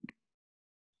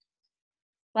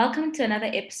Welcome to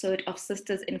another episode of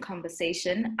Sisters in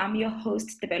Conversation. I'm your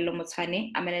host, Tebello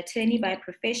Motwane. I'm an attorney by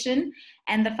profession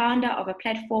and the founder of a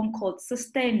platform called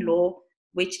Sister in Law,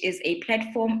 which is a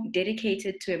platform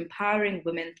dedicated to empowering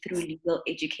women through legal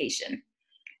education.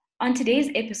 On today's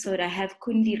episode, I have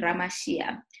Kundi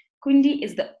Ramashia. Kundi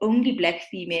is the only Black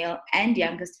female and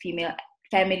youngest female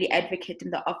family advocate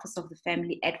in the Office of the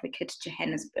Family Advocate,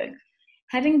 Johannesburg.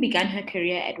 Having begun her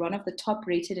career at one of the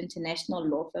top-rated international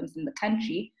law firms in the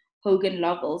country, Hogan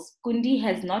Lovells, Kundi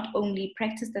has not only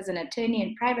practiced as an attorney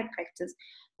in private practice,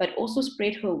 but also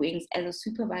spread her wings as a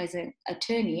supervising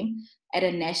attorney at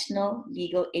a national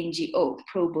legal NGO,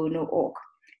 Pro Bono Org,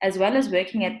 as well as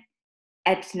working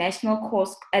at national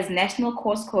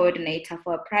course coordinator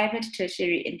for a private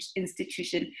tertiary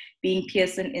institution being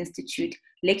Pearson Institute,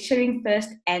 lecturing first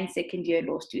and second year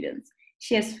law students.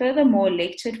 She has furthermore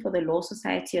lectured for the Law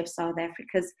Society of South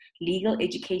Africa's Legal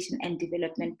Education and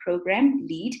Development Program,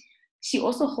 LEAD. She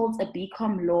also holds a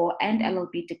BCom Law and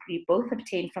LLB degree, both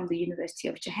obtained from the University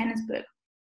of Johannesburg.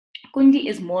 Kundi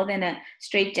is more than a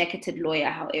straight-jacketed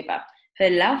lawyer, however. Her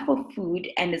love for food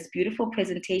and its beautiful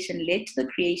presentation led to the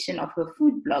creation of her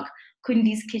food blog,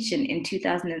 Kundi's Kitchen, in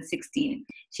 2016.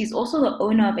 She's also the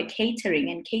owner of a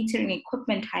catering and catering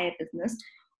equipment hire business,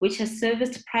 which has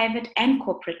serviced private and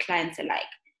corporate clients alike.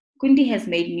 Kundi has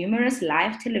made numerous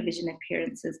live television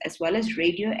appearances as well as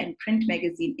radio and print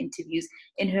magazine interviews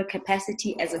in her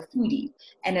capacity as a foodie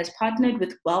and has partnered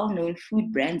with well-known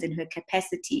food brands in her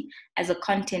capacity as a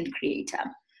content creator.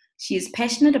 She is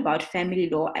passionate about family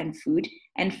law and food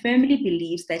and firmly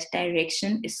believes that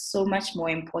direction is so much more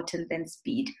important than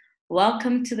speed.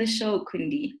 Welcome to the show,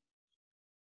 Kundi.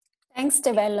 Thanks,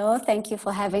 Tebello. Thank you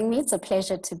for having me. It's a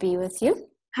pleasure to be with you.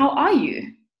 How are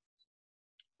you?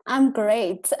 I'm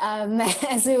great.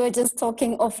 As we were just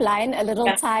talking offline, a little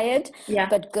tired,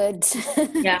 but good.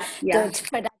 Good,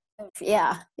 productive.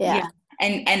 Yeah.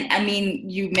 And I mean,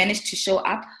 you managed to show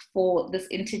up for this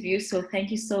interview, so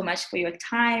thank you so much for your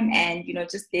time and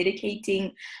just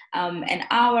dedicating an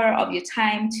hour of your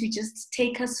time to just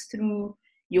take us through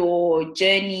your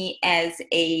journey as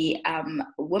a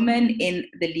woman in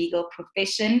the legal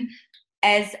profession.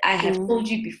 As I have told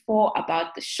you before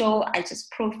about the show, I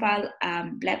just profile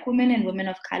Black women and women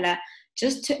of color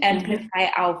just to amplify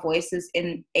our voices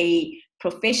in a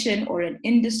profession or an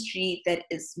industry that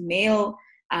is male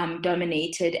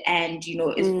dominated and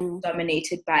is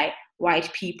dominated by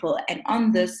white people. And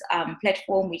on this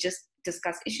platform, we just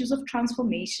discuss issues of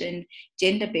transformation,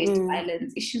 gender-based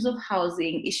violence, issues of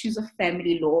housing, issues of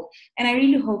family law. And I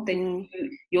really hope that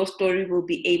your story will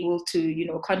be able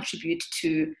to contribute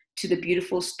to the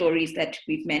beautiful stories that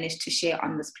we've managed to share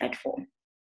on this platform.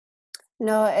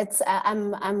 No,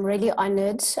 I'm really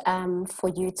honored for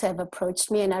you to have approached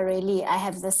me, and I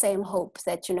have the same hope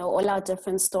that all our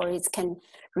different stories can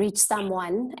reach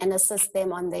someone and assist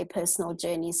them on their personal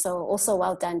journey. So also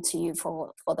well done to you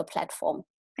for the platform.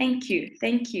 Thank you.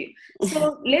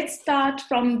 So let's start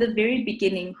from the very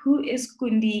beginning. Who is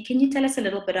Kundi? Can you tell us a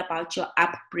little bit about your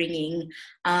upbringing,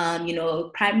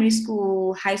 primary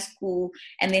school, high school,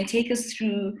 and then take us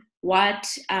through what,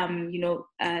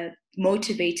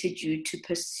 motivated you to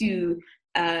pursue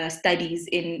studies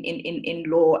in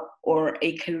law or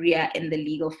a career in the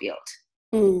legal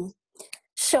field?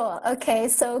 Sure. Okay.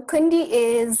 So Kundi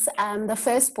is the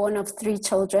firstborn of 3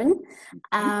 children.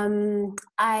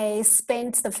 I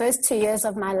spent the first 2 years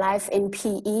of my life in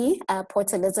PE,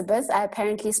 Port Elizabeth. I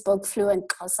apparently spoke fluent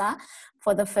Xhosa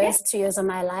for the first 2 years of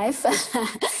my life.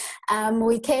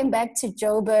 We came back to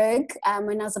Joburg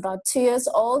when I was about 2 years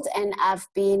old, and I've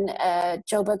been a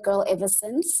Joburg girl ever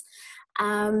since.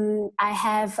 I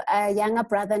have a younger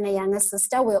brother and a younger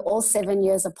sister. We're all 7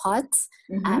 years apart.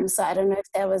 So I don't know if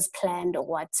that was planned or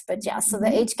what, but yeah, so the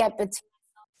age gap between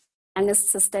my youngest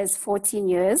sister is 14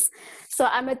 years. So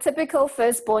I'm a typical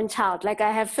firstborn child. Like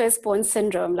I have firstborn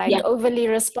syndrome, overly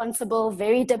responsible,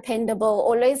 very dependable,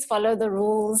 always follow the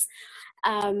rules.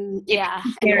 And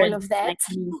all of that.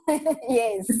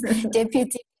 Yes,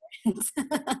 deputy.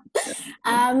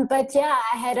 But yeah,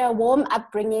 I had a warm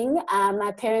upbringing.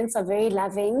 My parents are very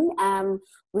loving.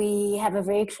 We have a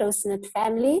very close-knit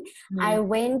family. I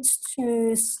went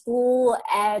to school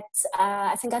at,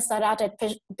 I think I started out at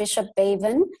Bishop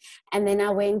Baven, and then I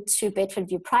went to Bedford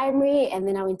View Primary, and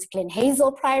then I went to Glen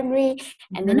Hazel Primary,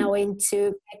 and then I went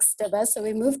to Baxter. So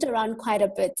we moved around quite a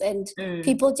bit, and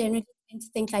people generally to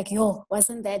think like,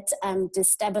 wasn't that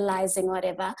destabilizing,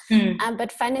 whatever.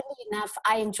 But funnily enough,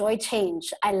 I enjoy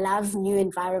change. I love new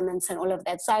environments and all of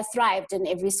that. So I thrived in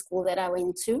every school that I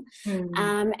went to.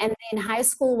 And then high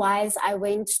school wise, I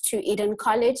went to Eden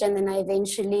College, and then I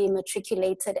eventually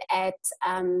matriculated at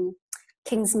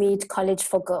Kingsmead College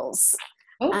for Girls.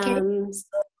 Okay.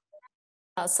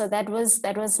 So that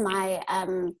was my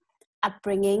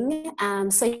upbringing.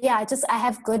 So yeah, I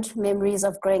have good memories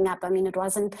of growing up. I mean, it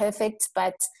wasn't perfect,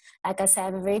 but like I said, I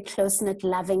have a very close-knit,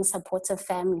 loving, supportive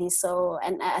family. So,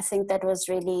 and I think that was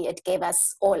really, it gave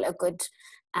us all a good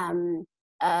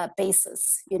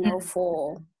basis, you know,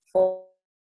 for.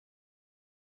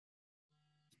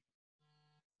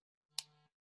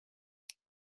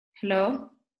 Hello?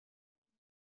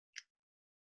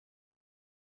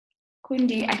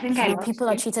 Kundi, I think I lost people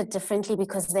you. are treated differently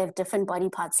because they have different body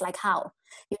parts. Like how?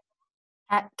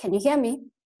 Can you hear me?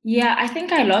 Yeah, I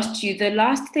think I lost you. The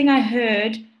last thing I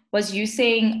heard was you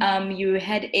saying you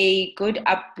had a good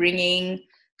upbringing,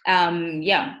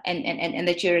 yeah, and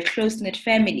that you're a close-knit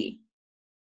family.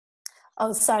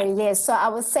 Oh, sorry. Yes. So I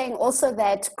was saying also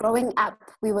that growing up,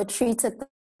 we were treated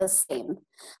the same,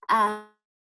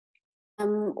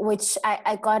 which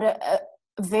I got a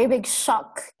very big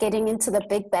shock getting into the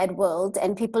big bad world,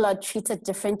 and people are treated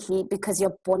differently because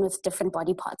you're born with different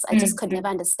body parts. I just could never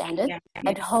understand it. Yeah.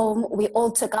 At home, we all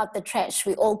took out the trash.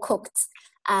 We all cooked.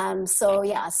 So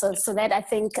yeah, so that I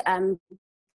think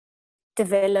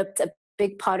developed a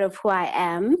big part of who I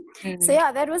am. So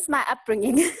yeah, that was my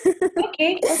upbringing.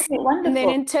 Okay, wonderful. And then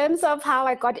in terms of how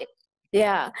I got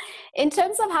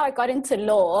into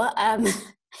law,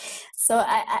 so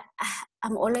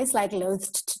I'm always like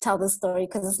loath to tell the story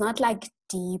because it's not like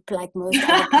deep like most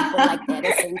other people like that,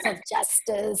 a sense of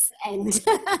justice and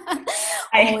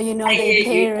or you know their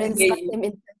parents got them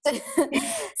in.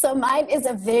 So mine is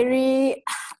a very,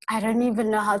 I don't even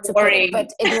know how to put it,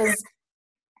 but it was,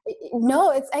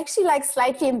 no, it's actually like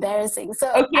slightly embarrassing.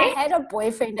 So I had a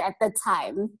boyfriend at the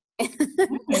time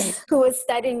who was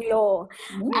studying law.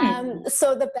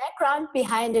 So the background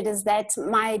behind it is that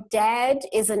my dad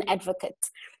is an advocate.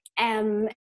 And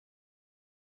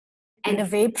a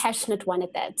very passionate one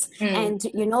at that. And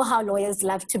you know how lawyers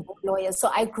love to be lawyers. So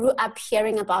I grew up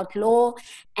hearing about law,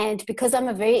 and because I'm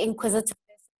a very inquisitive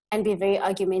and be very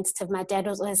argumentative, my dad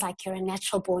was always like, you're a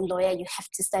natural born lawyer, you have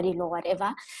to study law,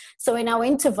 whatever. So when I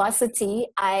went to varsity,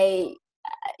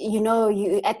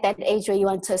 you at that age where you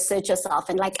want to assert yourself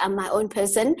and like, I'm my own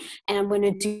person and I'm going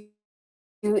to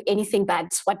do anything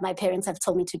but what my parents have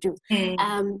told me to do.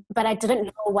 But I didn't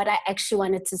know what I actually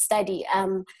wanted to study.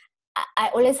 I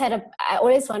always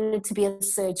wanted to be a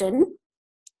surgeon.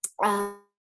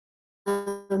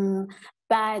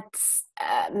 But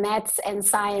maths and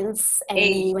science and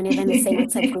me were never in the same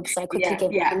WhatsApp group, so I quickly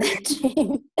gave up on that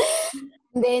dream.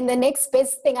 Then the next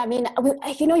best thing, I mean,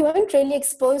 you weren't really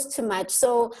exposed to much.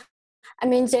 So, I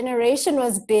mean, generation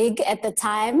was big at the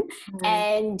time,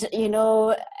 and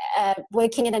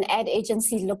working in an ad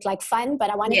agency looked like fun,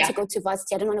 but I wanted to go to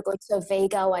varsity. I didn't want to go to a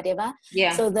Vega or whatever.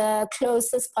 So the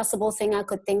closest possible thing I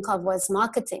could think of was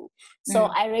marketing. So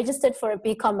I registered for a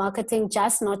BCom marketing,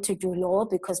 just not to do law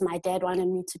because my dad wanted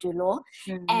me to do law.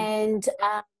 And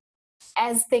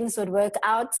as things would work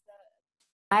out,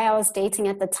 the guy I was dating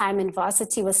at the time in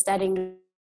varsity was studying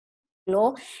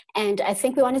law, and I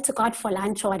think we wanted to go out for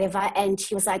lunch or whatever, and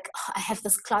he was like, I have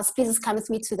this class, please just come with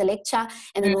me to the lecture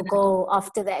and then we'll go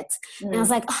after that. And I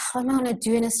was like, what am I going to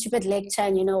do in a stupid lecture,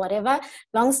 and whatever.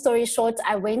 Long story short,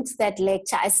 I went to that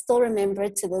lecture. I still remember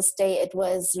it to this day. It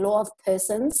was law of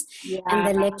persons, and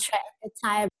the lecturer at the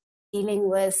time dealing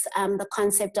with the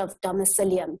concept of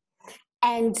domicilium.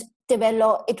 And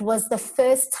it was the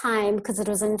first time, because it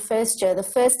was in first year, the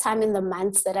first time in the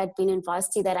months that I'd been in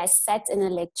varsity that I sat in a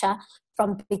lecture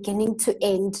from beginning to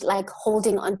end, like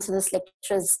holding on to this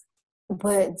lecturer's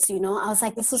words, I was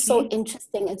like, this is so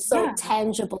interesting. It's so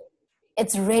tangible.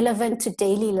 It's relevant to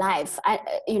daily life,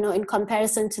 in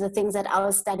comparison to the things that I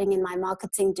was studying in my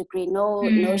marketing degree. No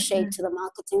shade to the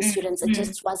marketing students. It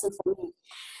just wasn't for me.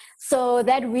 So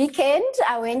that weekend,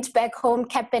 I went back home,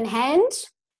 cap in hand,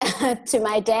 to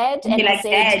my dad, and I said,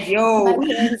 Dad, yo.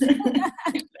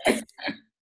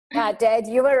 Dad,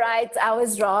 you were right. I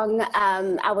was wrong.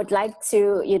 I would like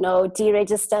to,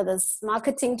 deregister this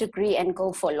marketing degree and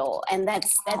go for law. And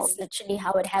that's literally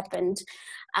how it happened.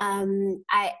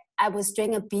 I was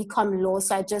doing a BCom law,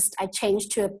 so I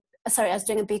changed to I was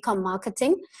doing a BCom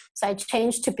marketing. So I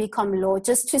changed to BCom law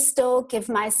just to still give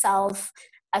myself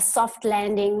a soft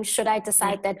landing. Should I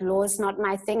decide that law is not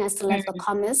my thing, I still have the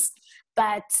commerce.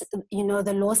 But,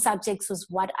 the law subjects was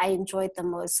what I enjoyed the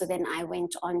most. So then I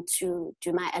went on to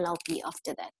do my LLB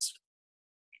after that.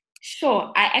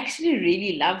 Sure. I actually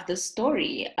really love this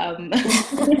story.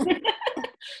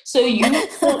 So you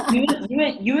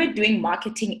were doing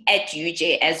marketing at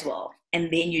UJ as well? and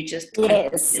then you just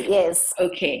Yes, yes,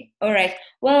 okay, all right.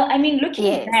 Well, I mean, looking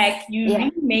yes, back, you yeah.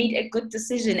 really made a good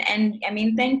decision, and I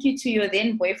mean, thank you to your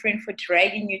then boyfriend for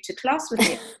dragging you to class with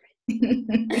him.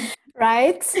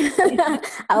 Right?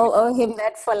 I'll owe him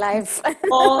that for life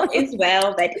All is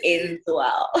well that ends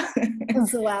well.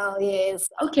 as well. Yes.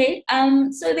 Okay.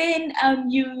 So then,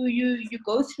 you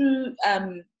go through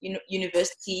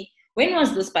university. When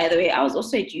was this, by the way? I was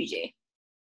also at UJ.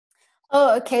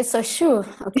 Oh, okay. So, sure.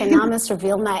 Okay, now I must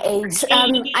reveal my age.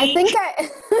 I think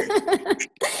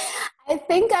I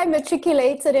think I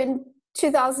matriculated in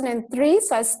 2003.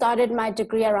 So I started my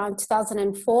degree around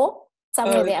 2004,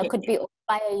 somewhere there. I Okay. could be off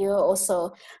by a year or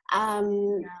so.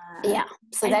 Um, Uh, yeah.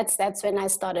 So I, that's when I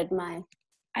started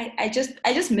I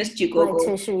just missed you, my Gogo.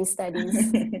 tertiary studies.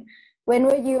 When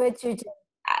were you at UJ?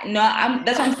 No,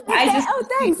 that's what I'm saying. I just Oh,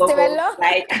 missed you, thanks, Gogo. Develo.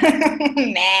 Like,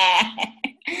 nah.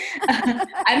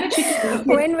 I matriculated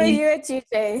When were in you at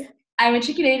UJ? I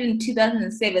matriculated in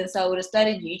 2007, so I would have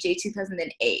started UJ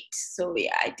 2008. So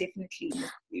yeah, I definitely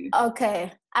missed you.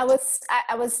 Okay. I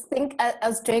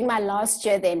was doing my last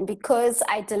year then because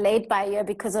I delayed by a year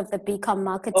because of the BCom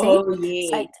marketing. Oh So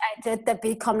yeah, I did the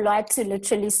BCom law to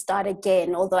literally start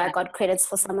again, although I got credits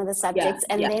for some of the yeah, subjects,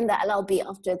 and yeah. then the LLB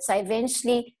afterwards. So I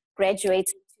eventually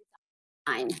graduated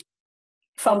in 2009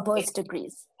 from Okay, both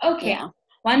degrees. okay, Yeah.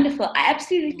 wonderful. I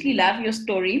absolutely love your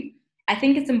story. I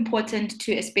think it's important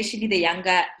to, especially the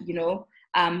younger,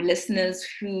 listeners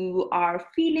who are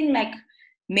feeling like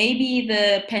maybe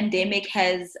the pandemic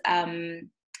has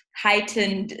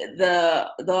heightened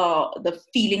the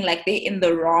feeling like they're in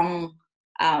the wrong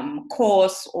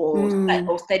course Mm,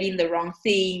 or studying the wrong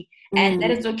thing, and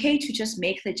that mm, it's okay to just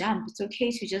make the jump. It's okay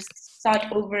to just start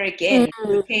over again. It's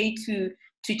mm, okay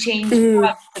to change mm.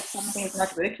 paths if something is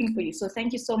not working for you. So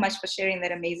thank you so much for sharing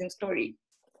that amazing story.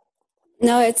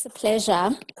 No, it's a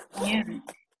pleasure. Yeah.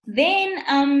 Then,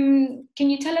 can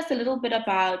you tell us a little bit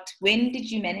about when did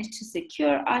you manage to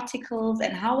secure articles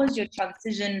and how was your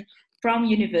transition from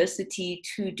university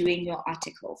to doing your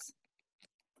articles?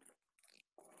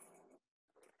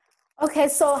 Okay,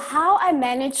 so how I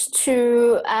managed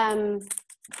to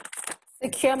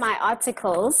secure my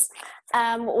articles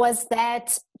was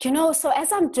that, so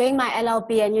as I'm doing my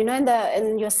LLB, and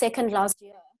in your second last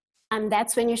year,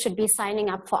 that's when you should be signing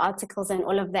up for articles and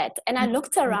all of that. And I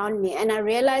looked around me and I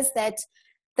realized that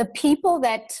the people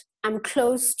that I'm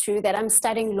close to, that I'm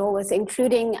studying law with,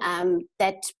 including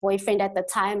that boyfriend at the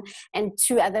time and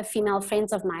two other female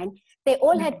friends of mine, they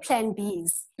all had plan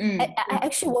Bs. I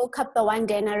actually woke up the one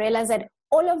day and I realized that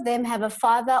all of them have a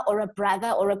father or a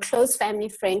brother or a close family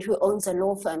friend who owns a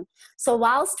law firm. So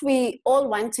whilst we all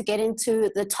want to get into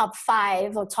the top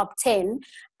 5 or top 10,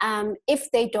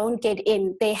 if they don't get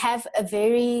in, they have a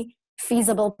very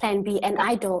feasible plan B, and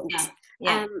I don't.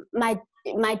 Yeah, yeah.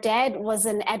 My dad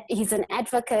he's an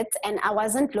advocate, and I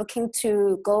wasn't looking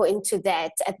to go into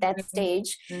that at that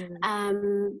stage,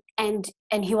 Mm-hmm.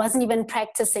 and he wasn't even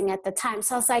practicing at the time.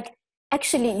 So I was like,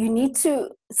 actually, you need to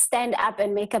stand up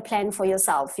and make a plan for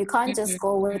yourself. You can't just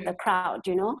go with the crowd,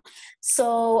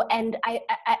 So, and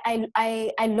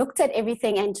I looked at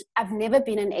everything, and I've never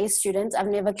been an A student. I've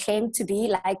never claimed to be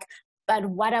like, but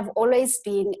what I've always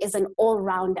been is an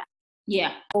all-rounder.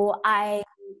 Yeah. So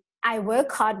I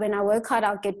work hard. When I work hard,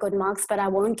 I'll get good marks, but I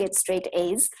won't get straight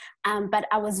A's. But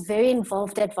I was very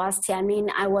involved at Varsity. I mean,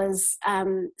 I was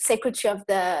secretary of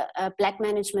the Black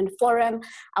Management Forum.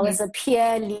 I was a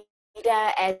peer leader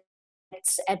at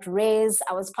RAISE.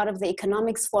 I was part of the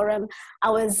Economics Forum. I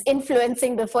was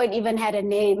influencing before it even had a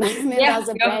name. I remember I was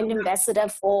a brand ambassador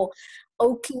for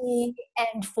Oakley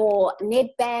and for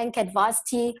Nedbank at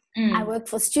Varsity. I worked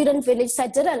for Student Village, so I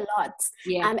did a lot.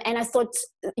 Yeah. And I thought,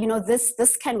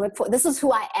 this can work this is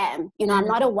who I am. I'm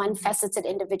not a one-faceted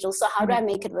individual, so how do I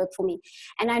make it work for me?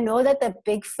 And I know that the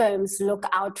big firms look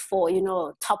out for,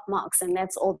 top marks, and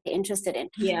that's all they're interested in.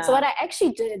 Yeah. So what I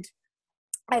actually did,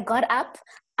 I got up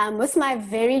with my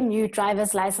very new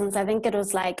driver's license. I think it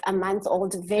was like a month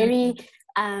old, very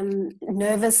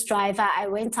nervous driver. I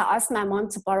asked my mom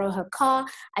to borrow her car.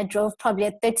 I drove probably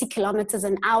at 30 kilometers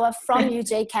an hour from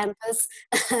UJ campus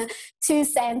to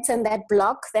Sandton, that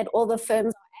block that all the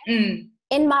firms are at.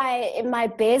 In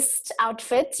my best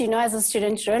outfit, as a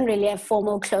student, you don't really have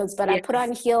formal clothes, but I put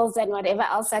on heels and whatever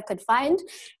else I could find.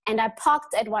 And I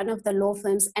parked at one of the law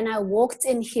firms, and I walked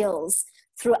in heels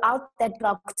throughout that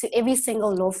block to every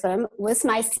single law firm with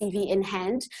my CV in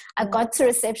hand. I got to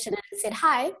reception and I said,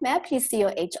 "Hi, may I please see your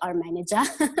HR manager?"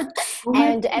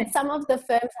 And at some of the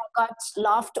firms, I got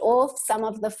laughed off. Some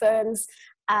of the firms,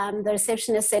 the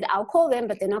receptionist said, "I'll call them,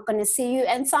 but they're not going to see you."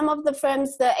 And some of the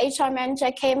firms, the HR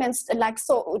manager came and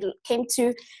came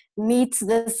to meet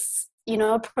this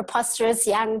preposterous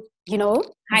young,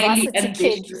 Highly varsity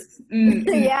kid. ambitious.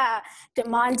 Mm-hmm. Yeah,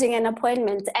 demanding an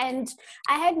appointment. And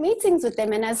I had meetings with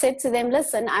them and I said to them,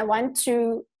 listen, I want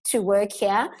to work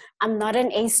here. I'm not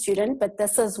an A student, but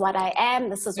this is what I am.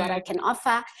 This is what I can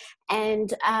offer.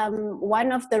 And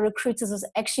one of the recruiters was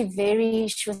actually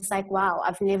she was like, wow,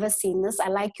 I've never seen this. I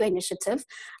like your initiative.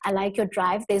 I like your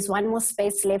drive. There's one more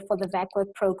space left for the VAC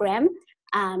work program.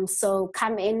 So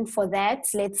come in for that.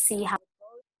 Let's see how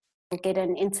we'll get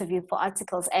an interview for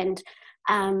articles. And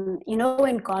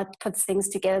when God puts things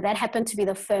together, that happened to be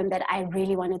the firm that I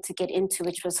really wanted to get into,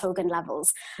 which was Hogan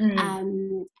Lovells.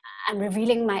 I'm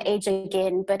revealing my age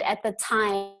again, but at the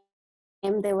time,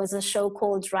 there was a show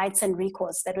called Rights and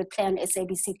Recourse that would play on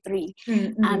SABC3.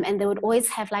 And they would always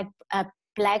have like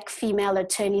Black female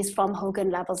attorneys from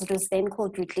Hogan Lovells. It was then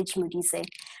called Routledge Modise.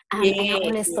 And I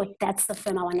always thought that's the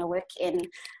firm I want to work in.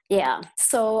 Yeah.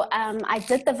 So I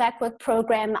did the VAC work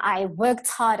program. I worked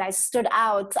hard. I stood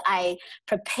out. I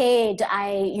prepared.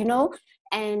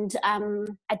 And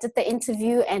I did the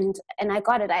interview and I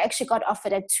got it. I actually got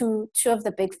offered at two of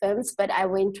the big firms, but I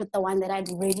went with the one that I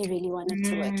really, really wanted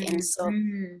to work in. So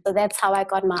that's how I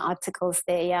got my articles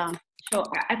there. Yeah. Sure,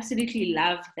 I absolutely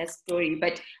love that story.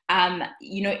 But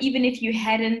even if you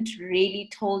hadn't really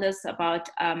told us about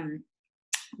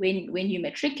when you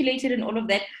matriculated and all of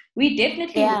that, we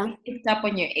definitely picked up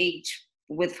on your age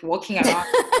with walking around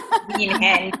in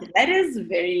hand. That is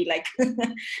very like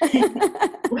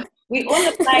we all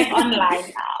apply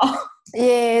online now.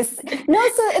 Yes. No,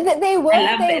 so they were.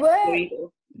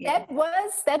 Yeah.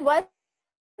 That was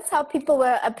how people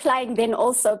were applying then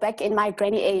also back in my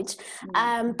granny age.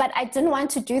 But I didn't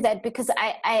want to do that because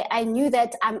I knew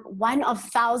that I'm one of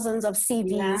thousands of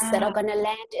CVs that are going to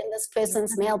land in this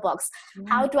person's mailbox.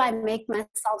 How do I make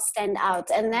myself stand out?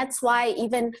 And that's why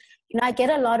even, I get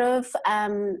a lot of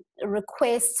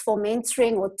requests for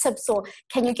mentoring or tips or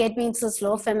can you get me into this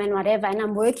law firm and whatever. And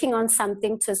I'm working on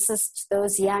something to assist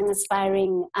those young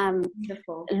aspiring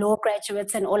law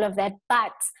graduates and all of that.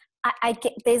 But I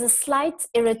get, there's a slight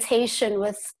irritation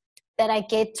that I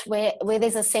get where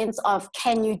there's a sense of,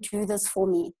 can you do this for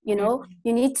me? You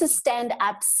need to stand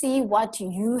up, see what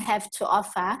you have to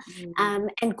offer,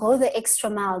 and go the extra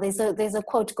mile. There's a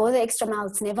quote, go the extra mile,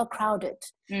 it's never crowded.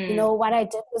 What I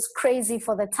did was crazy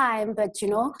for the time, but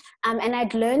and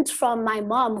I'd learned from my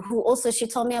mom, who also, she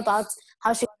told me about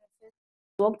how she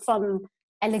walked from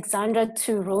Alexandra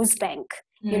to Rosebank.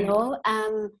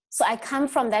 So I come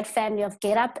from that family of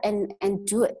get up and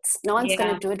do it. No one's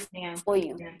going to do it for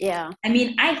you. I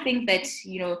mean, I think that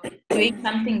doing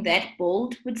something that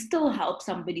bold would still help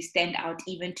somebody stand out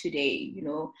even today.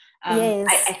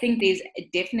 I think there's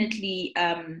definitely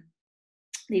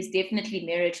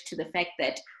merit to the fact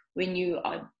that when you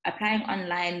are applying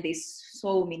online, there's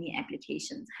so many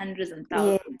applications, hundreds and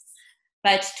thousands.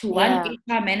 But to one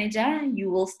HR manager, you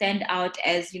will stand out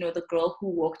as, the girl who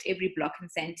walked every block in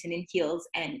Sandton in heels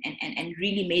and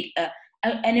really made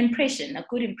an impression, a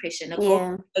good impression,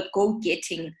 a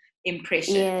go-getting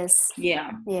impression. Yes.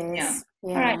 Yeah.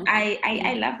 All right.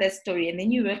 I love that story. And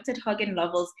then you worked at Hogan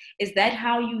Lovells. Is that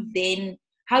how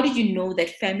did you know that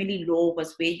family law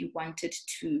was where you wanted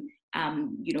to,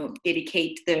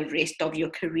 dedicate the rest of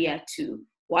your career to?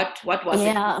 What was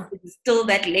it? Was it still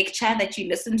that lecture that you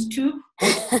listened to? Or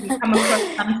did you come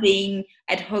across something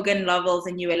at Hogan Lovells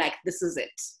and you were like, this is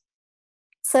it?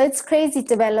 So it's crazy,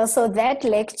 Tebello. So that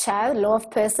lecture, Law of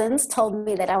Persons, told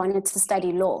me that I wanted to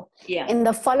study law. Yeah. In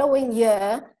the following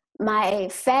year, my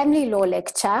family law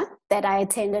lecture that I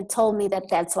attended told me that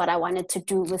that's what I wanted to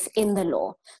do within the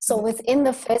law. So within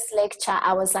the first lecture,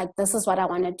 I was like, this is what I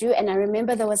want to do. And I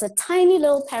remember there was a tiny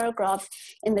little paragraph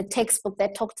in the textbook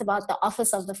that talked about the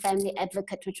Office of the Family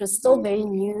Advocate, which was still very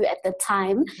new at the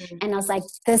time. And I was like,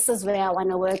 this is where I want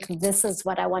to work. This is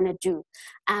what I want to do.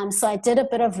 So I did a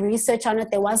bit of research on it.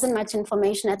 There wasn't much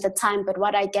information at the time, but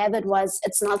what I gathered was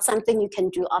it's not something you can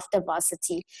do after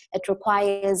varsity. It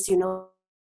requires,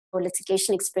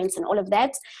 litigation experience and all of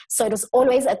that. So it was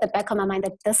always at the back of my mind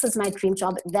that this is my dream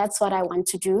job. That's what I want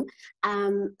to do.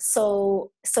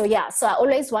 So I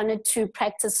always wanted to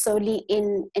practice solely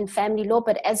in family law.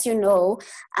 But as you know,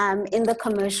 in the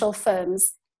commercial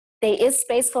firms, there is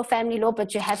space for family law,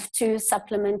 but you have to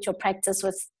supplement your practice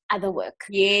with other work.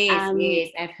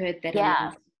 Yes, I've heard that.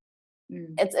 Yeah,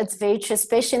 it's very true,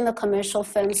 especially in the commercial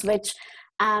firms, which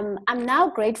I'm now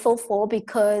grateful for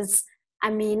because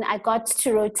I got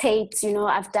to rotate,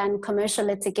 I've done commercial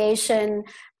litigation.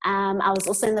 I was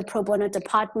also in the pro bono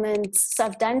department. So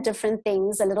I've done different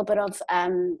things, a little bit of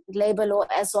labor law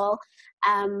as well.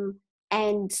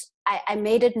 And I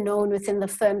made it known within the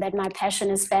firm that my passion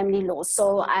is family law.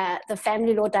 So the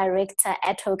family law director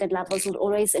at Hogan Lovells would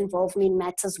always involve me in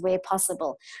matters where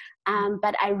possible.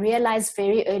 But I realized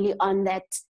very early on that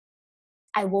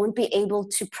I won't be able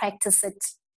to practice it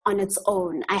on its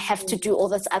own. I have to do all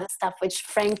this other stuff, which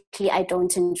frankly, I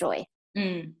don't enjoy.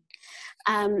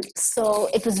 So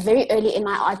it was very early in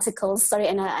my articles. Sorry,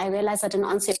 and I realized I didn't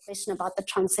answer your question about the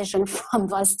transition from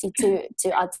varsity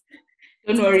to articles.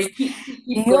 Don't worry,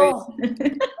 keep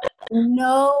going.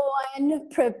 No one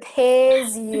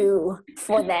prepares you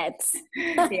for that.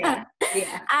 Yeah.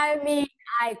 I mean,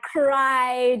 I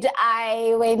cried.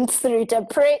 I went through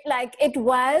like it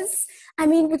was. I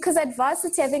mean, because at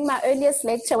varsity, I think my earliest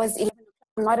lecture was 11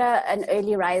 o'clock. I'm not an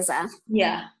early riser.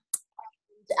 Yeah.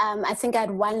 I think I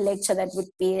had one lecture that would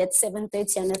be at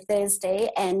 7:30 on a Thursday,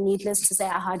 and needless to say,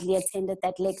 I hardly attended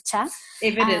that lecture.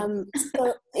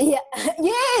 So, yeah,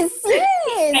 yes.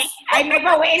 I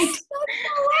never went.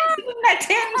 I didn't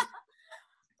attend.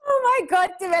 Oh my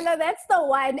God, Tumelo, that's the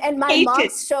one. And my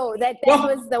marks show that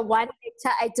was the one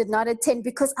lecture I did not attend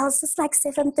because I was just like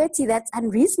 7:30. That's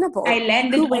unreasonable. I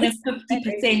landed on a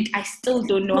 50%. I still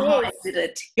don't know how I did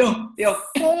it.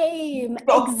 Same.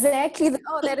 Exactly.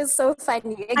 Oh, that is so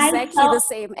funny. Exactly the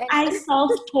same. I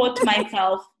self-taught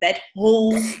myself that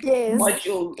whole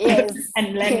module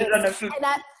and landed on a 50.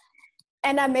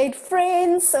 And I made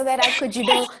friends so that I could,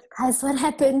 guys, what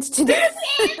happened today?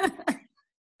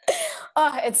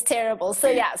 Oh, it's terrible.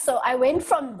 So I went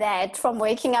from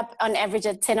waking up on average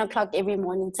at 10 o'clock every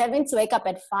morning to having to wake up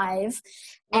at 5.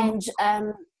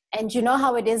 And you know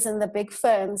how it is in the big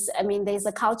firms. I mean, there's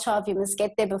a culture of you must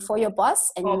get there before your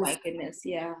boss. And my goodness,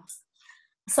 yeah.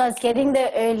 So I was getting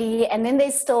there early, and then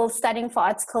they're still studying for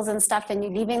articles and stuff, and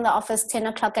you're leaving the office 10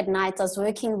 o'clock at night. I was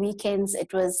working weekends.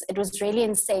 It was really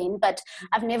insane. But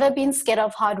I've never been scared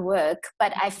of hard work.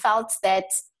 But I felt that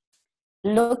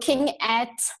looking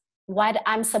at what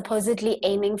I'm supposedly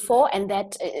aiming for, and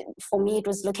that for me it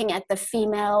was looking at the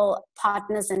female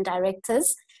partners and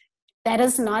directors, that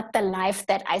is not the life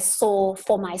that I saw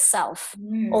for myself.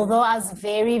 Although I was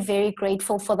very, very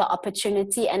grateful for the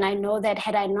opportunity, and I know that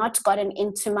had I not gotten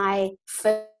into my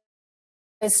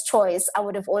first choice, I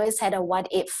would have always had a what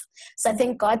if. So I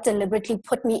think God deliberately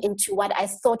put me into what I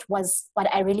thought was what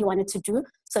I really wanted to do,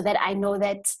 so that I know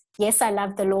that yes, I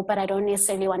love the law, but I don't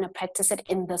necessarily want to practice it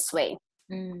in this way.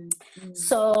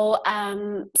 So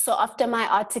after my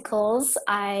articles,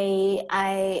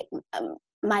 my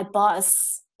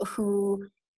boss, who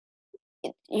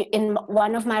in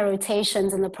one of my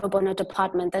rotations in the pro bono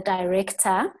department, the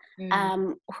director,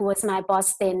 who was my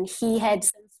boss then, he had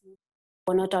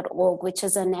bono.org, which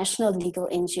is a national legal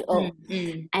NGO.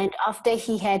 And after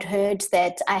he had heard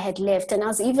that I had left, and I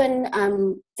was even,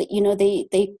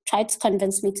 they tried to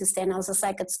convince me to stay, and I was just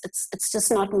like, it's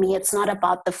just not me. It's not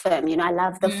about the firm. I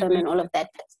love the firm and all of that.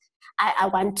 But I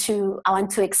want to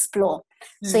explore.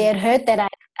 So he had heard that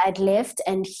I'd left,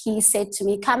 and he said to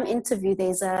me, come interview.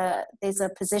 There's a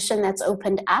position that's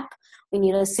opened up. We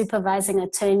need a supervising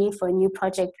attorney for a new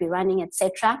project we're running,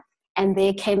 etc. And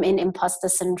there came in imposter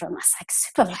syndrome. I was like,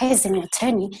 supervising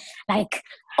attorney? Like,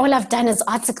 all I've done is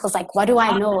articles. Like, what do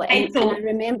I know? And I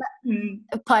remember,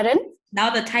 pardon? Now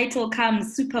the title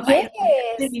comes, supervising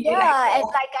attorney. Yeah, and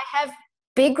like I have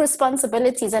big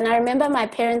responsibilities. And I remember my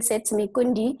parents said to me,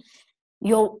 Kundi,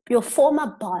 your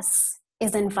former boss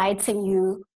is inviting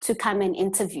you to come and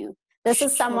interview. This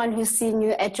is someone who's seen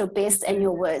you at your best and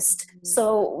your worst.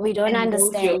 So we don't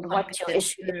understand what your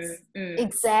issue is.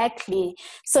 Exactly.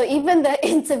 So even the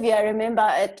interview, I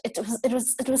remember it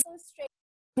was so strange.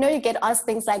 You get asked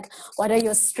things like, what are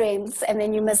your strengths? And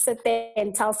then you must sit there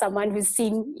and tell someone who's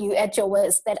seen you at your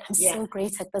worst that I'm so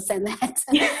great at this and that.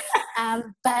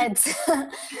 But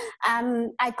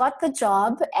I got the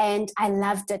job and I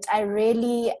loved it.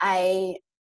 I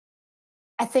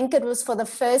think it was for the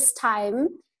first time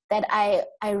that I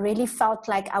really felt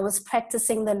like I was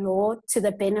practicing the law to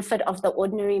the benefit of the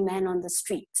ordinary man on the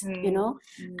street, in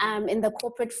the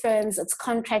corporate firms, it's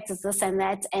contracts, it's this and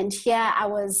that. And here I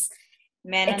was,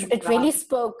 it really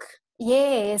spoke.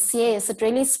 Yes. It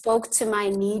really spoke to my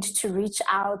need to reach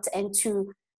out and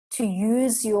to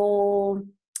use your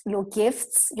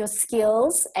gifts, your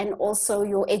skills, and also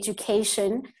your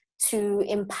education to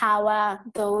empower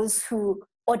those who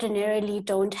ordinarily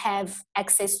don't have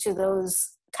access to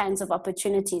those kinds of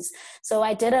opportunities. So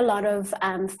I did a lot of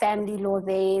family law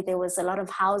there. There was a lot of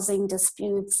housing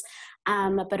disputes,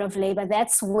 a bit of labor.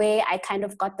 That's where I kind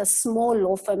of got the small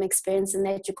law firm experience, in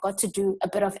that you got to do a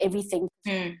bit of everything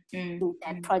in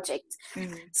that project.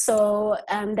 So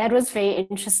that was very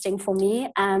interesting for me.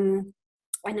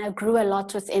 and I grew a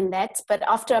lot within that. But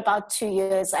after about 2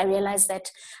 years, I realized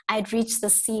that I'd reached the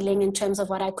ceiling in terms of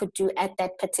what I could do at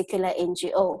that particular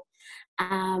NGO.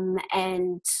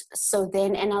 And so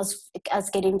then, and I was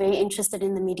getting very interested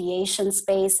in the mediation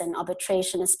space and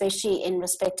arbitration, especially in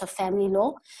respect of family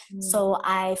law. So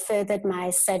I furthered my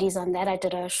studies on that. I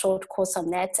did a short course on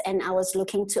that, and I was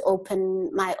looking to open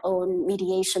my own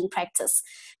mediation practice.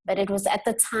 But it was at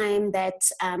the time that,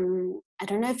 I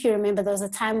don't know if you remember, there was a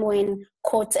time when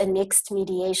court annexed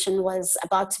mediation was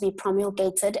about to be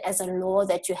promulgated as a law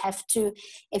that you have to,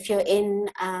 if you're in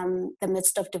the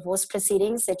midst of divorce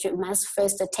proceedings, that you must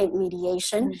first attempt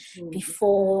mediation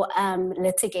before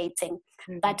litigating.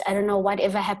 But I don't know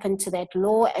whatever happened to that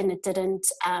law, and it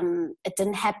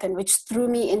didn't happen, which threw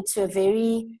me into a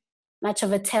very much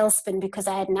of a tailspin, because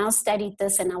I had now studied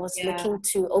this and I was looking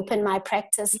to open my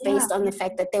practice based on the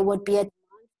fact that there would be a,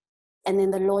 and then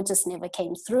the law just never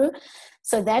came through.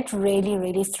 So that really,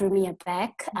 really threw me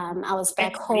aback. I was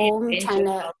back home trying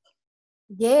to,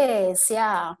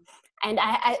 and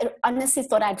I honestly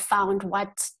thought I'd found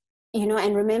what,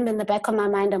 and remember, in the back of my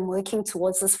mind, I'm working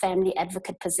towards this family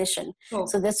advocate position.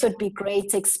 So this would be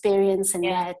great experience in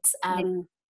that.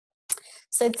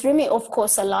 So it threw me off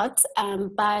course a lot,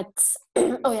 but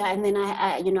and then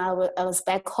I was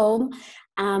back home.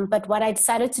 But what I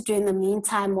decided to do in the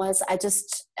meantime was I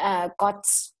just got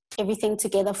everything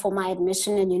together for my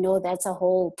admission, and that's a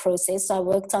whole process. So I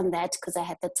worked on that because I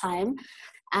had the time.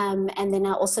 And then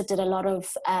I also did a lot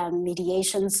of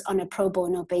mediations on a pro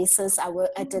bono basis.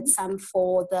 I did some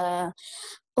for the,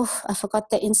 I forgot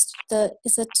is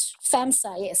it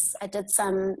FAMSA? Yes, I did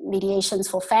some mediations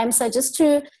for FAMSA just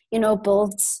to,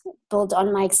 build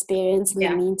on my experience in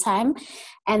the meantime.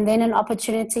 And then an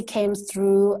opportunity came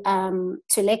through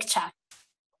to lecture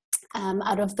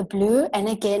out of the blue. And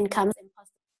again, comes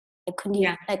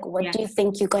what do you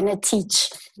think you're going to teach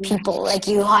people? Like,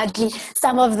 you hardly,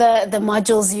 some of the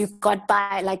modules you got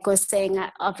by, like we're saying,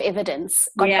 of evidence,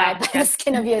 got by the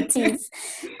skin of your teeth.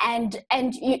 And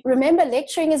you remember,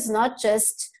 lecturing is not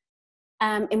just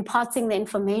imparting the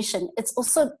information, it's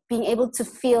also being able to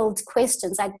field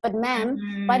questions like, but ma'am,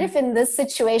 what if in this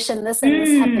situation this and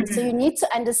this happens? So you need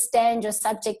to understand your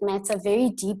subject matter very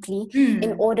deeply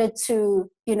in order to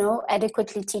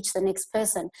adequately teach the next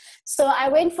person. So I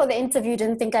went for the interview,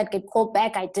 didn't think I'd get called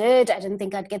back. I didn't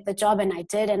think I'd get the job, and I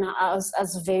did, and I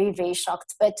was very, very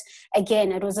shocked. But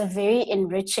again, it was a very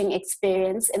enriching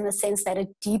experience in the sense that it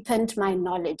deepened my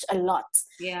knowledge a lot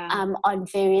on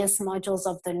various modules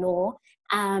of the law.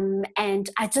 And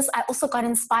I also got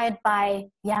inspired by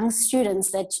young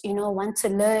students that, want to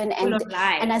learn.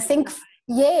 And I think,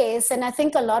 and I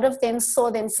think a lot of them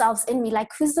saw themselves in me,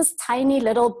 like, who's this tiny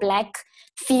little black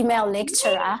female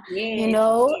lecturer, and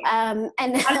because I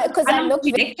looked. How long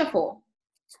did you lecture for?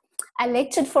 I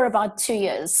lectured for about 2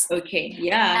 years. Okay,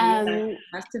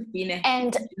 must have been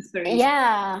an inspiration.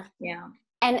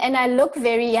 And I look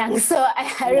very young, so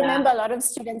I remember a lot of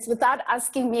students, without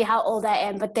asking me how old I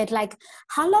am, but they're like,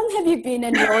 how long have you been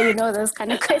in law? Those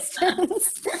kind of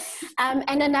questions.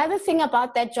 And another thing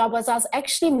about that job was I was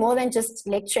actually more than just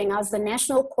lecturing. I was the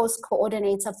national course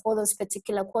coordinator for those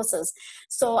particular courses.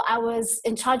 So I was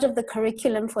in charge of the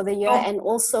curriculum for the year and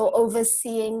also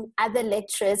overseeing other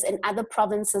lecturers in other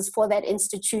provinces for that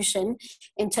institution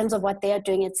in terms of what they are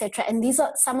doing, etc. And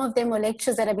some of them were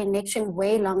lecturers that have been lecturing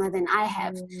way longer than I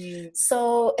have.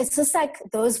 So it's just like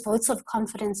those votes of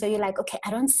confidence where you're like, okay,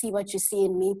 I don't see what you see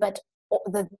in me, but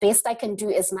the best I can do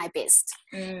is my best.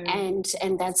 And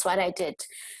that's what I did.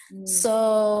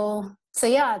 So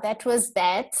that was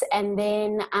that. And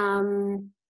then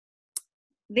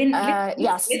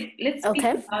let's speak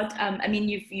about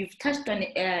you've touched on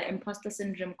imposter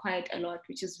syndrome quite a lot,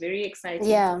 which is very exciting.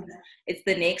 It's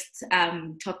the next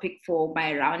topic for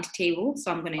my round table,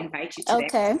 so I'm going to invite you to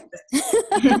that.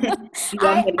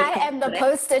 I am the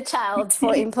poster child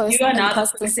for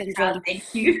imposter syndrome.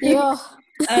 Thank you.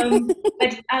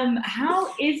 But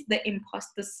how is the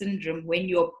imposter syndrome when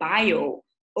your bio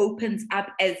opens up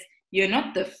as you're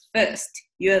not the first,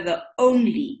 you're the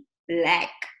only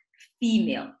Black,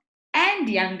 female, and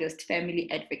youngest family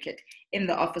advocate in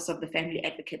the Office of the Family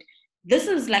Advocate? This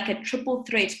is like a triple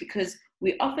threat, because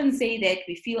we often say that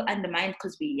we feel undermined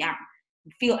because we're young.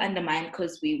 We feel undermined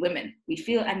because we're women. We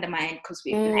feel undermined because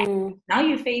we're Black. Now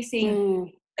you're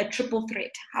facing a triple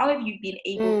threat. How have you been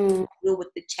able to deal with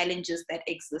the challenges that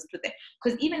exist with it?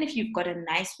 Because even if you've got a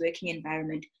nice working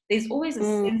environment, there's always a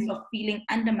sense of feeling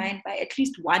undermined by at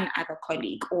least one other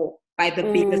colleague or by the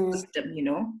bigger system,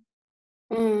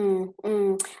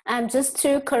 Just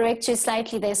to correct you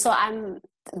slightly there. So I'm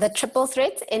the triple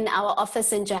threat in our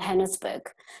office in Johannesburg.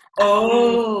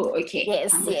 Oh, okay.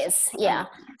 Yes, yeah.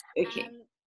 Okay.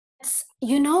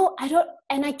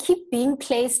 I keep being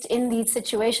placed in these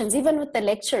situations, even with the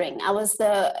lecturing. I was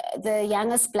the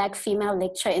youngest Black female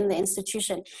lecturer in the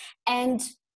institution. And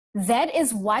that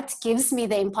is what gives me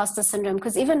the imposter syndrome,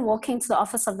 because even walking to the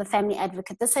office of the family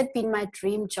advocate, this had been my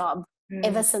dream job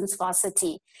ever since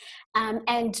varsity.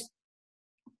 And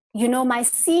my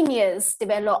seniors,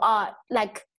 Debelo, are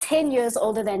like 10 years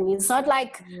older than me. It's not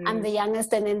like I'm the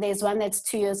youngest and then there's one that's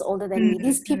 2 years older than me.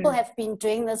 These people have been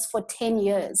doing this for 10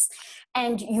 years.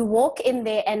 And you walk in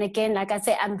there, and again, like I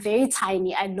say, I'm very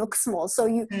tiny. I look small. So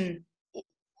you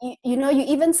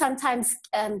even sometimes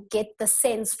get the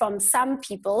sense from some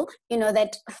people,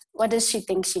 that what does she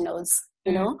think she knows?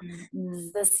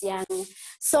 This young.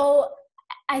 So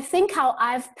I think how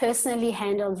I've personally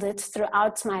handled it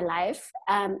throughout my life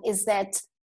is that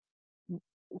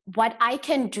what I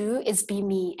can do is be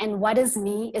me, and what is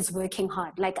me is working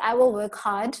hard. Like, I will work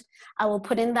hard, I will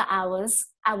put in the hours,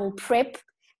 I will prep,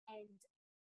 and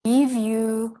leave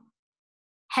you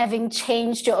having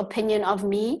changed your opinion of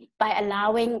me by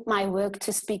allowing my work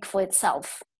to speak for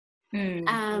itself.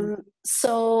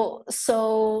 So,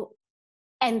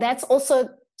 and that's also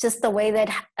just the way that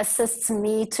assists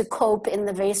me to cope in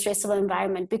the very stressful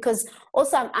environment, because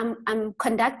also I'm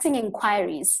conducting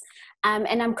inquiries,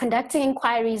 and I'm conducting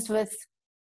inquiries with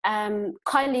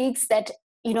colleagues that,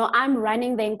 I'm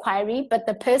running the inquiry, but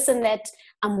the person that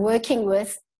I'm working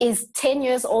with is 10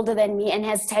 years older than me and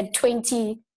has had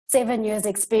 27 years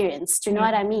experience. Do you know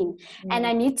what I mean? And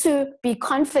I need to be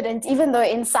confident, even though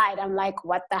inside I'm like,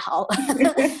 what the hell?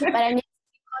 But I need to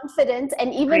be confident.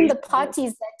 And even the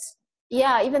parties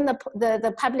even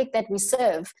the public that we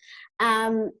serve,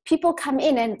 people come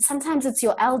in, and sometimes it's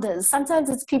your elders, sometimes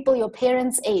it's people your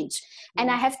parents' age. And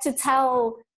I have to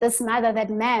tell this mother that,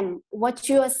 ma'am, what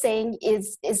you are saying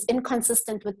is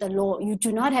inconsistent with the law. You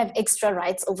do not have extra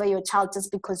rights over your child just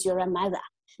because you're a mother.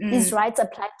 These rights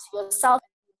apply to yourself,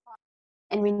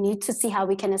 and we need to see how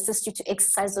we can assist you to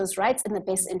exercise those rights in the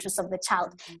best interest of the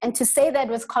child. And to say that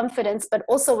with confidence, but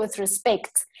also with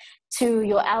respect to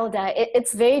your elder,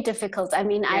 it's very difficult. I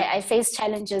mean, I face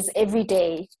challenges every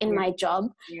day in my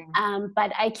job,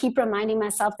 but I keep reminding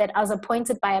myself that I was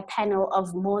appointed by a panel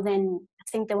of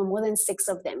I think there were more than 6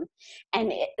 of them.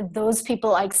 And those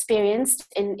people are experienced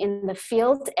in the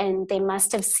field, and they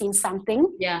must have seen something.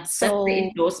 Yeah, so that's the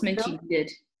endorsement you did.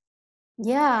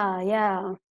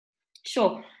 Yeah.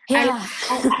 Sure. Yeah.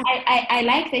 I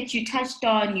like that you touched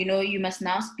on, you must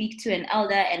now speak to an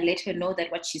elder and let her know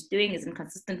that what she's doing is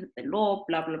inconsistent with the law,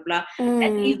 blah, blah, blah.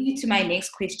 That leads me to my next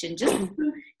question.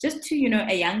 Just to,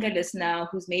 a younger listener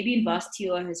who's maybe in varsity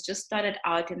or has just started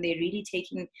out and they're really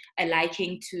taking a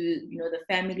liking to, the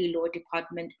family law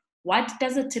department. What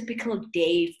does a typical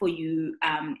day for you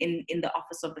in the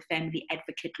office of the family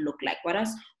advocate look like? What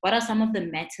are some of the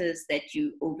matters that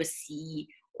you oversee,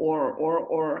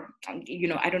 or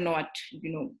I don't know what,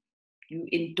 you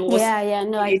endorse.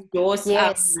 Endorse.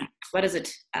 Yes. What is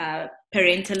it?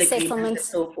 Parental agreements and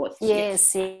so forth.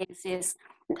 Yes.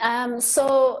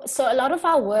 So a lot of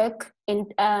our work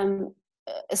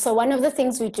so one of the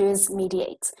things we do is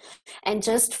mediate, and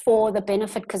just for the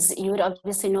benefit, because you would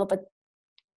obviously know, but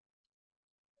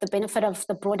the benefit of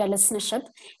the broader listenership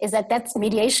is that that's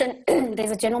mediation.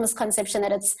 There's a general misconception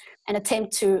that it's an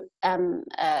attempt to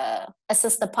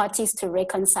assist the parties to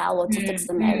reconcile or to fix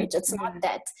the marriage. It's not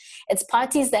that. It's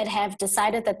parties that have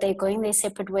decided that they're going their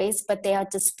separate ways, but they are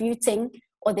disputing,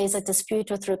 or there's a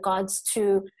dispute with regards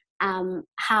to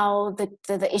how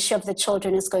the issue of the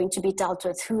children is going to be dealt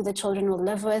with, who the children will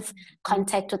live with,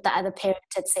 contact with the other parent,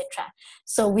 etc.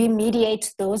 So we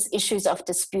mediate those issues of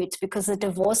dispute, because the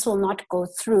divorce will not go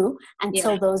through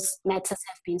until those matters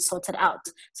have been sorted out.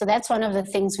 So that's one of the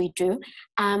things we do.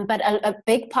 But a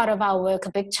big part of our work,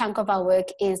 a big chunk of our work,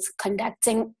 is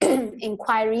conducting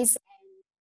inquiries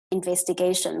and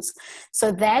investigations.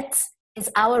 So that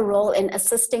is our role in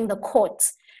assisting the court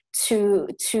to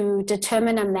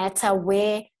determine a matter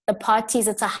where the parties,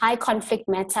 it's a high conflict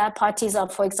matter. Parties are,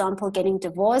 for example, getting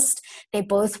divorced. They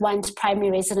both want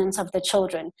primary residence of the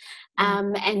children,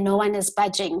 and no one is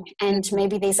budging. And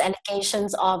maybe there's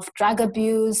allegations of drug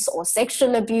abuse or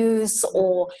sexual abuse,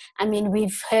 or, I mean,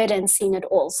 we've heard and seen it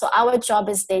all. So our job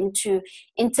is then to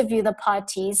interview the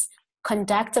parties,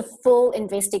 conduct a full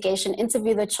investigation,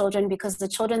 interview the children, because the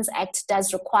Children's Act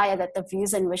does require that the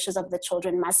views and wishes of the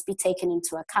children must be taken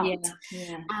into account.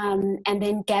 And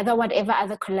then gather whatever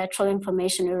other collateral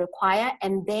information we require,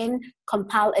 and then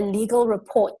compile a legal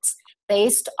report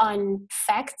based on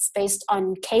facts, based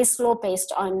on case law,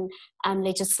 based on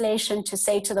legislation, to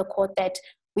say to the court that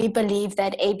we believe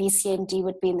that A, B, C, and D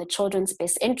would be in the children's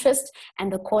best interest,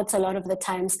 and the courts a lot of the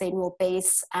times then will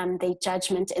base their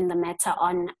judgment in the matter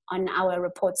on our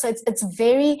report. So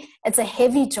it's a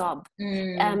heavy job.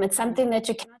 It's something that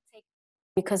you cannot take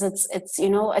because it's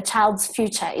a child's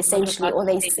future essentially, or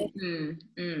they say.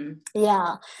 Yeah,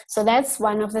 so that's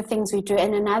one of the things we do.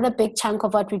 And another big chunk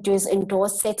of what we do is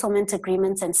endorse settlement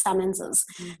agreements and summonses.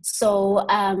 So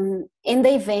in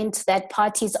the event that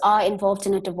parties are involved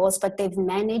in a divorce, but they've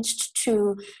managed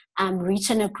to reach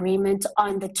an agreement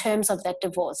on the terms of that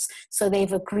divorce. So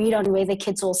they've agreed on where the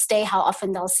kids will stay, how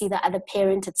often they'll see the other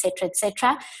parent, etc.,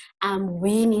 etc.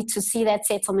 We need to see that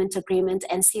settlement agreement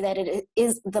and see that it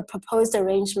is the proposed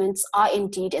arrangements are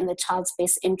indeed in the child's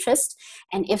best interest,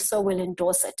 and if so, we'll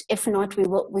endorse it. If not, we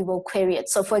will query it.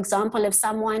 So, for example, if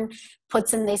someone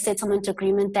puts in their settlement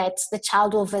agreement that the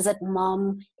child will visit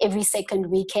mom every second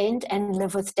weekend and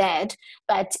live with dad,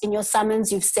 but in your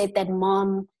summons you've said that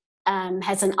mom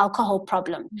has an alcohol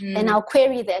problem, then I'll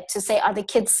query that to say, are the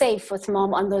kids safe with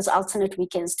mom on those alternate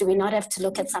weekends? Do we not have to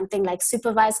look at something like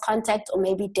supervised contact or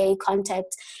maybe day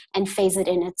contact and phase it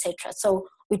in, etc.? So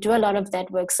we do a lot of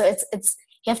that work. So it's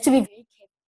you have to be very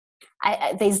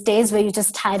careful. There's days where you're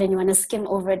just tired and you want to skim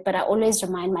over it, but I always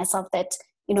remind myself that,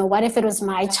 what if it was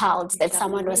my child that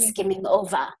someone was skimming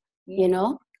over,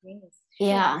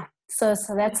 Yeah. So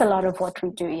that's a lot of what we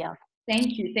do, yeah.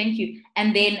 Thank you.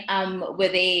 And then were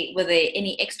there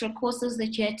any extra courses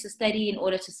that you had to study in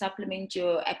order to supplement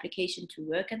your application to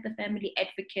work at the family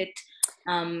advocate?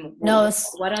 No.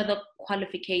 What are the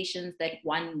qualifications that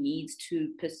one needs to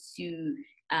pursue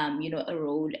a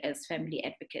role as family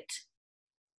advocate?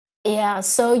 Yeah,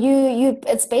 so you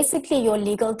it's basically your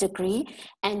legal degree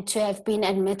and to have been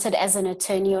admitted as an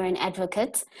attorney or an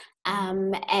advocate.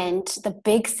 And the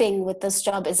big thing with this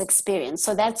job is experience.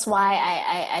 So that's why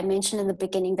I mentioned in the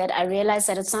beginning that I realized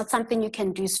that it's not something you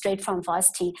can do straight from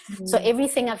varsity. So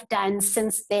everything I've done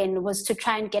since then was to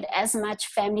try and get as much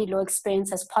family law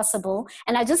experience as possible.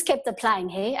 And I just kept applying,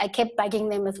 hey? I kept bugging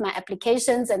them with my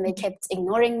applications and they kept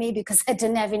ignoring me because I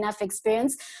didn't have enough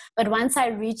experience. But once I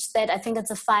reached that, I think it's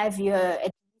a 5-year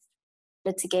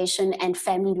litigation and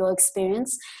family law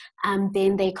experience,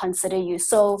 then they consider you.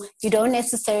 So you don't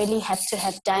necessarily have to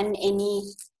have done any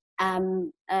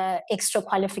extra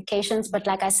qualifications, but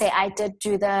like I say, I did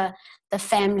do the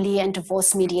family and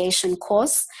divorce mediation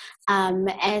course,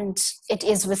 and it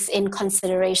is within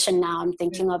consideration now. I'm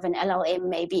thinking of an LLM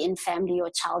maybe in family or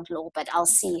child law, but I'll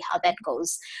see how that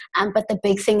goes. But the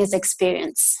big thing is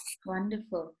experience.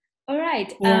 Wonderful. All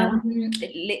right. Yeah.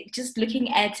 Just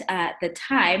looking at the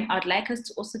time, I'd like us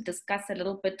to also discuss a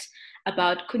little bit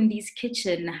about Kundi's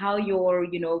Kitchen, how your,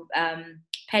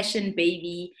 passion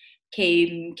baby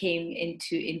came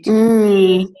into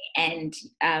being. And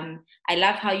I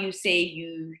love how you say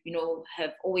you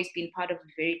have always been part of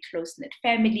a very close-knit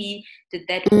family. Did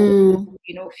that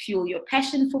fuel your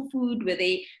passion for food? Were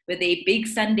they big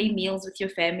Sunday meals with your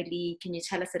family? Can you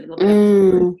tell us a little bit about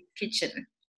Kundi's Kitchen?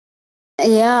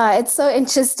 Yeah, it's so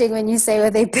interesting when you say were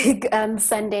they big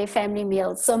Sunday family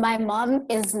meals. So my mom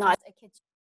is not a kitchen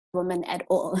woman at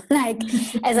all. Like,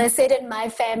 as I said, in my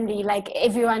family, like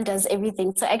everyone does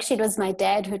everything. So actually it was my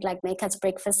dad who'd like make us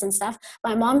breakfast and stuff.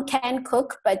 My mom can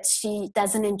cook, but she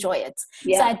doesn't enjoy it.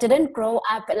 Yeah. So I didn't grow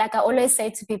up, like I always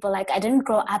say to people, like I didn't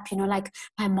grow up, like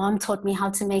my mom taught me how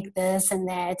to make this and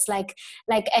that. It's like,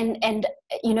 and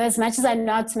as much as I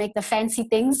know how to make the fancy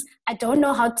things, I don't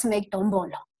know how to make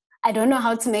dombolo. I don't know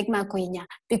how to make magwinya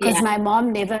because my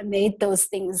mom never made those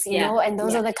things, and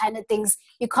those are the kind of things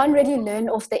you can't really learn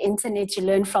off the internet, you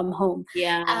learn from home.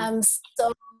 Yeah.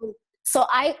 So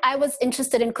I was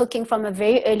interested in cooking from a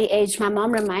very early age. My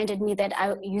mom reminded me that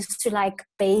I used to like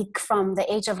bake from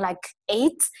the age of like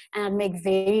 8, and I'd make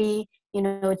very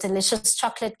delicious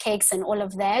chocolate cakes and all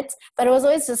of that. But it was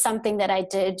always just something that I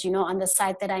did, on the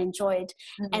side that I enjoyed.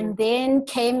 And then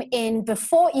came in,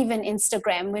 before even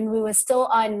Instagram, when we were still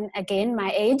on, again,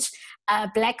 my age,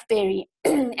 BlackBerry.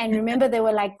 And remember there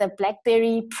were like the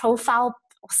BlackBerry profile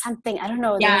or something. I don't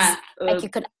know. Yeah. Like you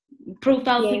could...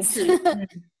 Profile pictures.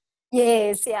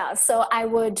 Yes, yeah. So I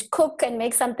would cook and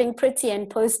make something pretty and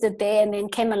post it there, and then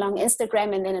came along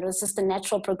Instagram, and then it was just a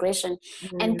natural progression.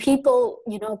 And people,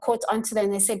 caught onto that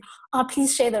and they said, oh,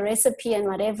 please share the recipe and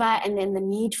whatever. And then the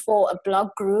need for a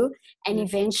blog grew. And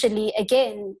eventually,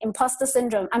 again, imposter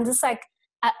syndrome. I'm just like,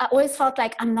 I always felt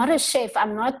like I'm not a chef.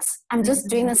 I'm just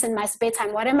doing this in my spare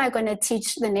time. What am I going to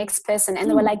teach the next person? And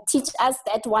they were like, teach us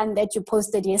that one that you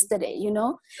posted yesterday,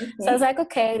 Okay. So I was like,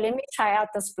 okay, let me try out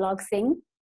this blog thing.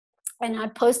 and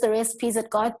I'd post the recipes. It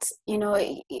got,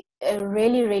 a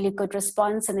really, really good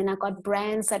response. And then I got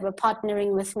brands that were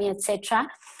partnering with me, etc.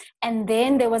 And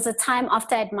then there was a time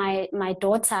after I had my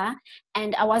daughter,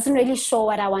 and I wasn't really sure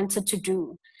what I wanted to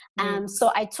do.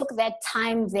 So I took that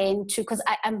time then because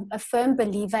I'm a firm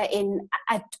believer in,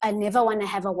 I never want to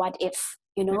have a what if,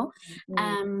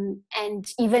 and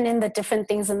even in the different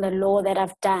things in the law that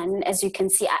I've done, as you can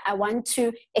see, I want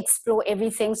to explore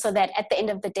everything so that at the end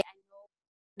of the day,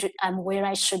 I'm where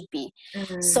I should be.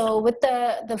 So with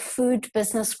the food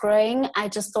business growing, I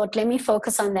just thought, let me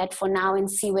focus on that for now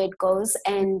and see where it goes.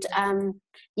 And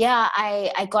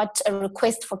I got a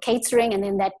request for catering, and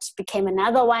then that became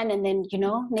another one. And then,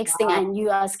 next thing I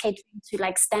knew, I was catering to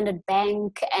like Standard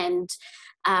Bank and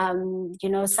some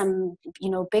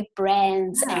big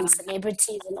brands and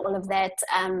celebrities and all of that.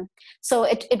 So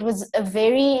it was a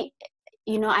very,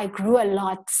 I grew a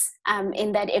lot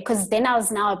in that, because then I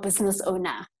was now a business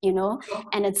owner,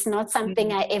 and it's not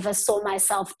something I ever saw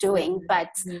myself doing, but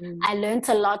I learned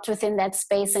a lot within that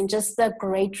space, and just the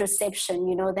great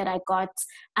reception, that I got,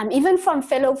 even from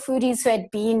fellow foodies who had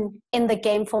been in the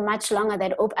game for much longer.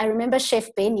 I remember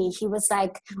Chef Benny, he was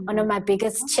like one of my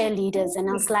biggest cheerleaders, and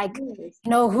I was like,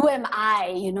 who am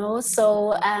I,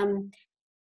 so,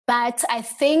 but I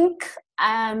think,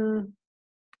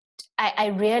 I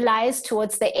realized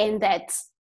towards the end that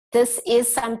this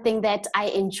is something that I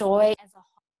enjoy as a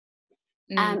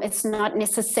hobby. It's not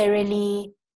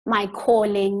necessarily my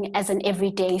calling as an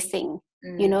everyday thing,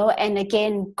 and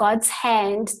again, God's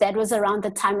hand, that was around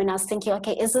the time when I was thinking,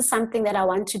 okay, is this something that I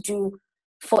want to do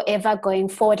forever going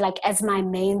forward, like as my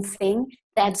main thing?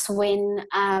 That's when,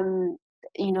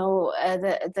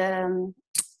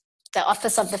 the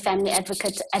Office of the Family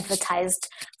Advocate advertised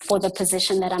for the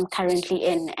position that I'm currently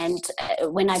in. And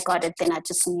when I got it, then I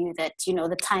just knew that,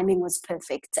 the timing was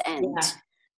perfect. And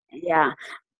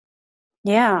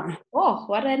yeah. Oh,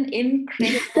 what an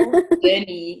incredible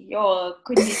journey.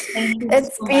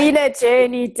 It's been a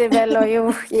journey,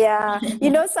 Tebello. Yeah.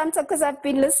 Sometimes, because I've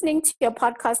been listening to your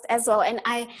podcast as well, and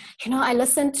I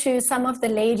listened to some of the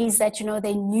ladies that,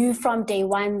 they knew from day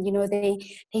one, they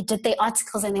did their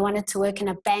articles and they wanted to work in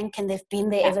a bank, and they've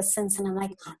been there ever since. And I'm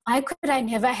like, why could I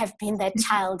never have been that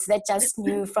child that just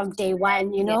knew from day one,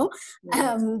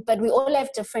 But we all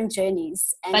have different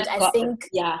journeys. And but I think...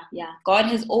 God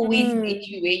has always made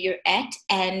you where you're at,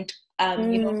 and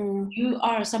you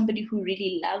are somebody who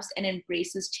really loves and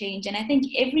embraces change. And I think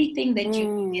everything that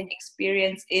you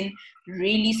experience in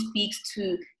really speaks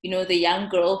to, the young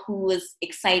girl who was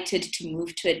excited to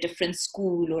move to a different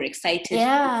school, or excited to,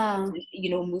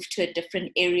 move to a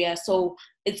different area. So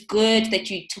it's good that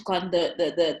you took on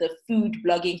the food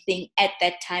blogging thing at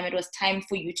that time. It was time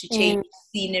for you to change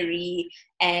scenery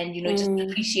and, just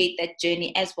appreciate that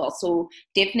journey as well. So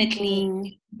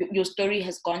definitely your story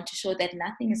has gone to show that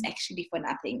nothing is actually for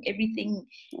nothing. Everything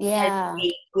has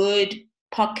a good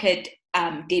pocket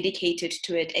dedicated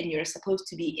to it, and you're supposed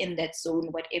to be in that zone,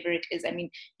 whatever it is. I mean,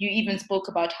 you even spoke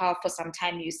about how for some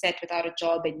time you sat without a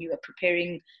job and you were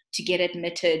preparing to get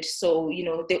admitted. So,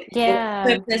 there was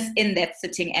purpose in that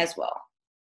sitting as well.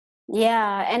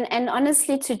 Yeah, and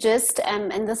honestly, to just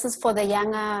and this is for the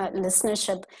younger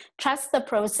listenership, trust the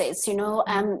process.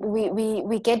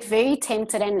 We get very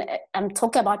tempted, and I'm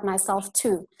talking about myself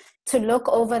too, to look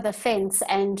over the fence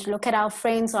and look at our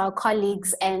friends or our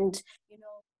colleagues, and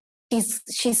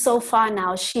she's so far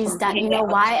now, she's done,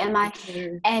 why am I?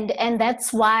 And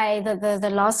that's why the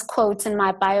last quote in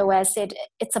my bio where I said,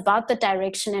 it's about the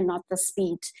direction and not the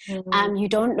speed. You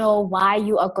don't know why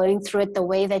you are going through it the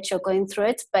way that you're going through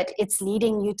it, but it's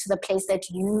leading you to the place that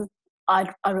you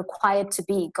are required to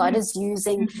be. God is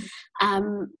using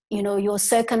your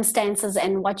circumstances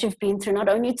and what you've been through, not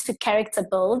only to character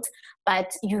build,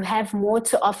 but you have more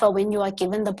to offer when you are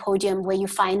given the podium where you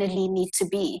finally need to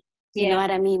be. You know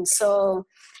what I mean? So,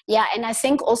 and I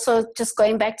think also just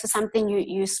going back to something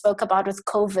you spoke about with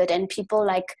COVID and people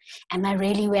like, am I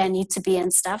really where I need to be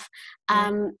and stuff?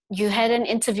 You had an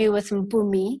interview with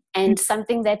Mpumi, and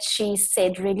something that she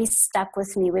said really stuck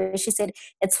with me, where she said,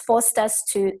 it's forced us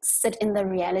to sit in the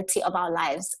reality of our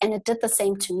lives. And it did the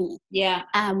same to me.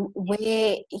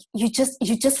 Where you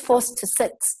just forced to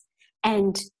sit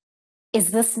and,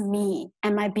 is this me?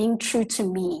 Am I being true to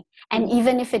me? And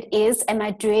even if it is, am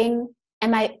I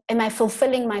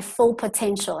fulfilling my full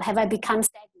potential? Have I become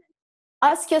stagnant?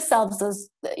 Ask yourselves those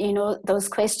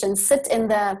questions. Sit in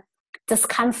the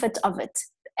discomfort of it.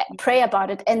 Pray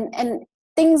about it, and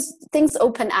things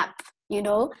open up.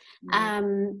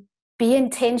 Be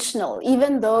intentional,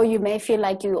 even though you may feel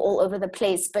like you're all over the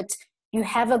place, but you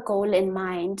have a goal in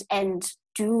mind, and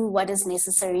do what is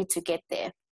necessary to get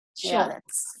there. Sure.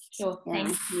 that's, Sure. yeah.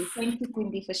 Thank you. Thank you,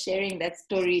 Kundi, for sharing that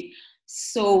story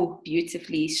so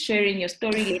beautifully, sharing your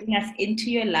story, letting us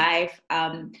into your life,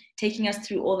 taking us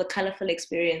through all the colorful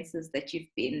experiences that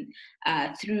you've been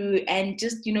through, and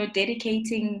just,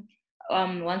 dedicating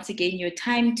once again your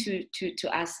time to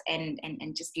us, and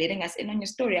just letting us in on your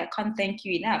story. I can't thank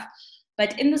you enough.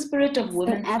 But in the spirit of An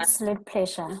Women's absolute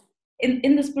pleasure.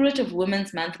 in the spirit of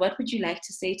Women's Month, what would you like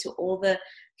to say to all the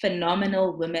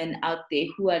phenomenal women out there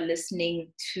who are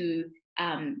listening to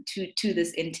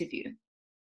this interview?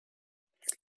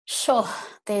 Sure,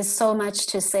 there's so much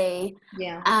to say.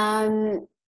 Yeah.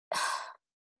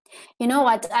 You know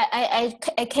what?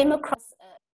 I came across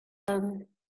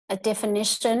a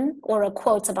definition or a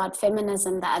quote about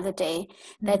feminism the other day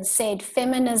that said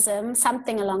feminism,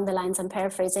 something along the lines, I'm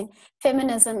paraphrasing,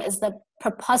 feminism is the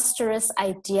preposterous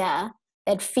idea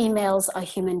that females are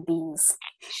human beings.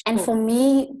 Sure. And for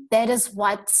me, that is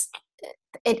what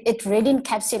it really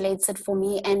encapsulates it for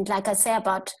me. And like I say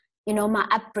about, my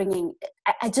upbringing,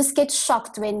 I just get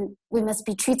shocked when we must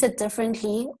be treated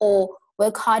differently or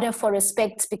work harder for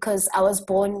respect because I was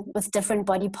born with different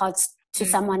body parts to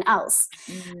someone else.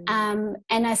 And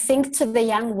I think to the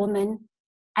young woman,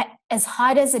 as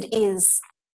hard as it is,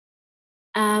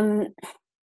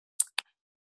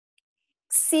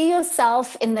 see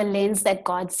yourself in the lens that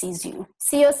God sees you.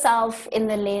 See yourself in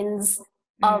the lens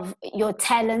of your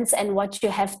talents and what you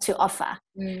have to offer.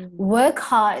 Work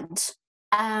hard.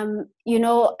 And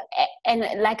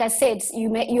like I said,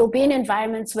 you'll be in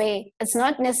environments where it's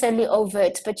not necessarily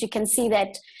overt, but you can see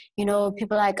that,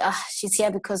 people are like, she's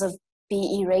here because of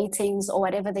BE ratings or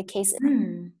whatever the case is.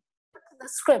 The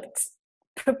script,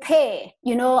 prepare.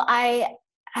 I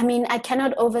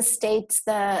cannot overstate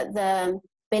the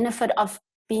benefit of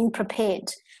being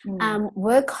prepared.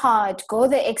 Work hard, go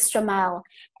the extra mile,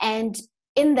 and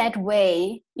in that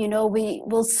way, we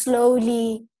will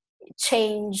slowly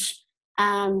change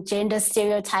gender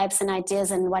stereotypes and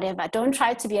ideas and whatever. Don't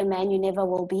try to be a man you never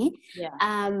will be.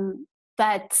 Yeah.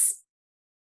 But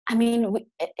I mean,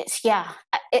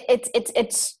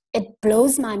 it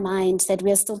blows my mind that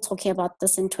we're still talking about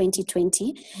this in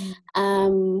 2020.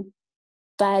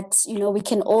 But we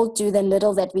can all do the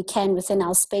little that we can within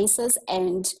our spaces,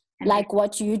 and like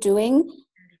what you're doing,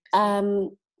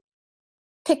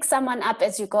 pick someone up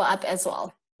as you go up as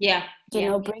well. Yeah.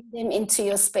 Bring them into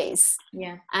your space.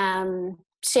 Yeah.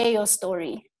 Share your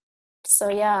story. So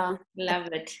yeah. Love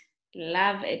it.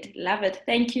 Love it. Love it.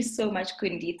 Thank you so much,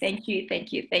 Kundi. Thank you.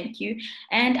 Thank you. Thank you.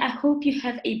 And I hope you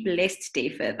have a blessed day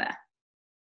further.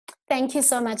 Thank you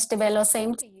so much, Tebelo.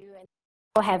 Same to you, and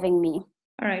for having me.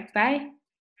 All right. Bye.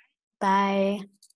 Bye.